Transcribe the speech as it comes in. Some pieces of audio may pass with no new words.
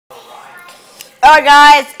Alright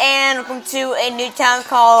guys, and welcome to a new channel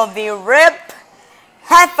called the R.I.P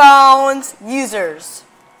headphones users.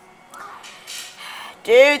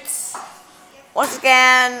 Dudes, once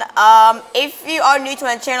again, if you are new to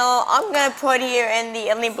my channel, I'm gonna put here in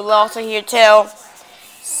the link below, also here too.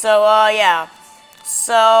 So yeah.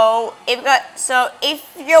 So if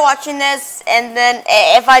you're watching this, and then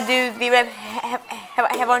if I do the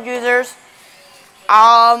R.I.P headphones users,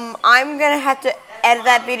 I'm gonna have to edit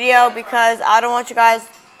that video because I don't want you guys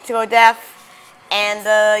to go deaf, and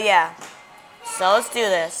yeah. So let's do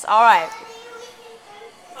this. Alright,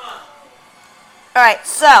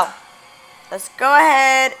 so let's go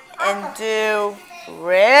ahead and do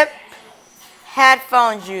R.I.P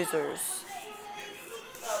headphones users.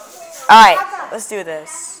 Alright, let's do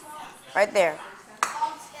this. Right there.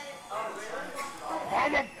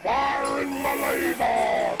 I'm a fire in my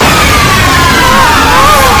labor.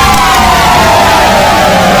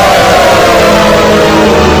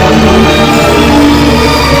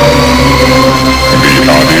 The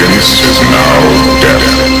audience is now deaf.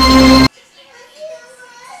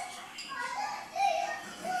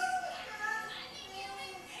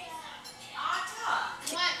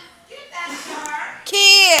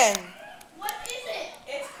 Ken! What is it?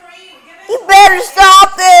 It's cream. You better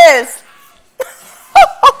stop this!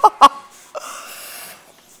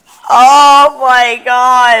 Oh my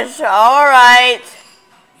gosh. Alright.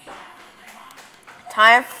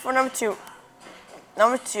 Time for number two.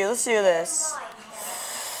 Let's do this.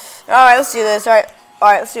 Alright, let's do this. Alright,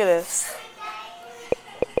 let's do this.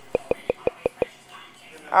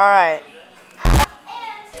 Alright.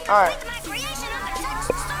 Alright.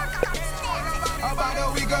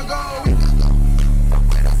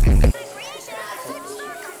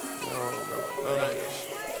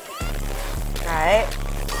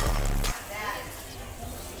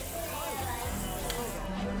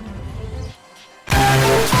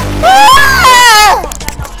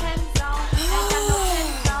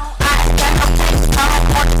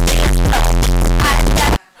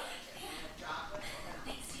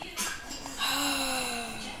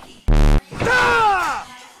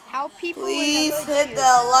 Please hit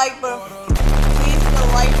the like button. Please hit the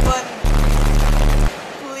like button.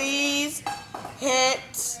 Please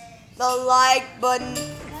hit the like button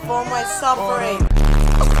for my suffering.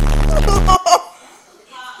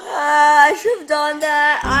 I should have done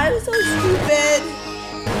that. I'm so stupid.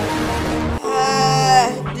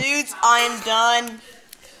 Dudes, I am done.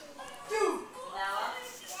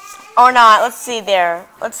 Or not. Let's see there.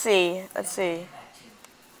 Let's see.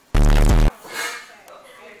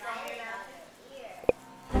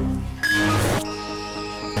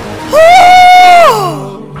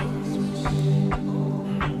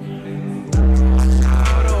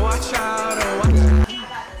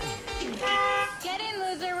 Get in,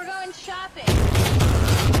 loser. We're going shopping.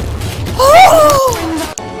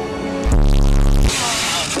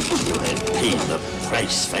 You will pay the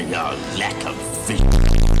price for your lack of vision.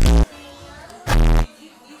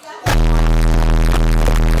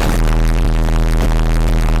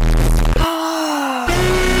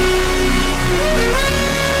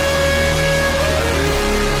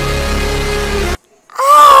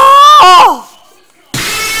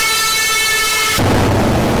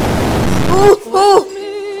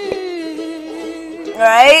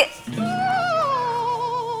 Right?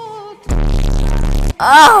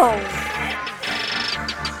 Oh.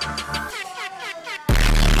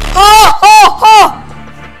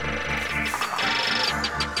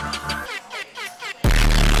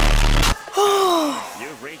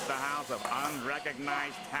 You've reached the house of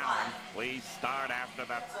unrecognized talent. Please start after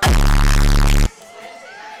the...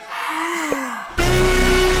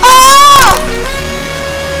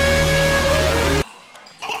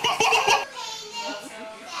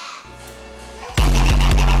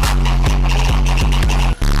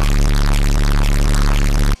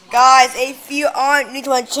 Guys, if you aren't new to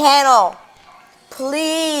my channel,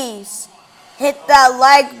 please hit that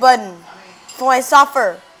like button for my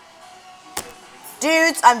suffer.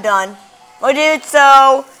 Dudes, I'm done. Well, dudes,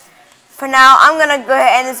 so for now, I'm gonna go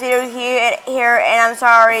ahead and end this video here, and I'm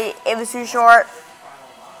sorry it was too short.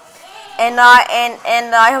 And I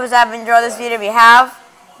hope you have enjoyed this video. If you have,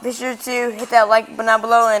 be sure to hit that like button down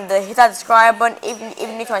below and hit that subscribe button if you're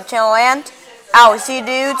new to my channel. And I will see you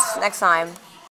dudes next time.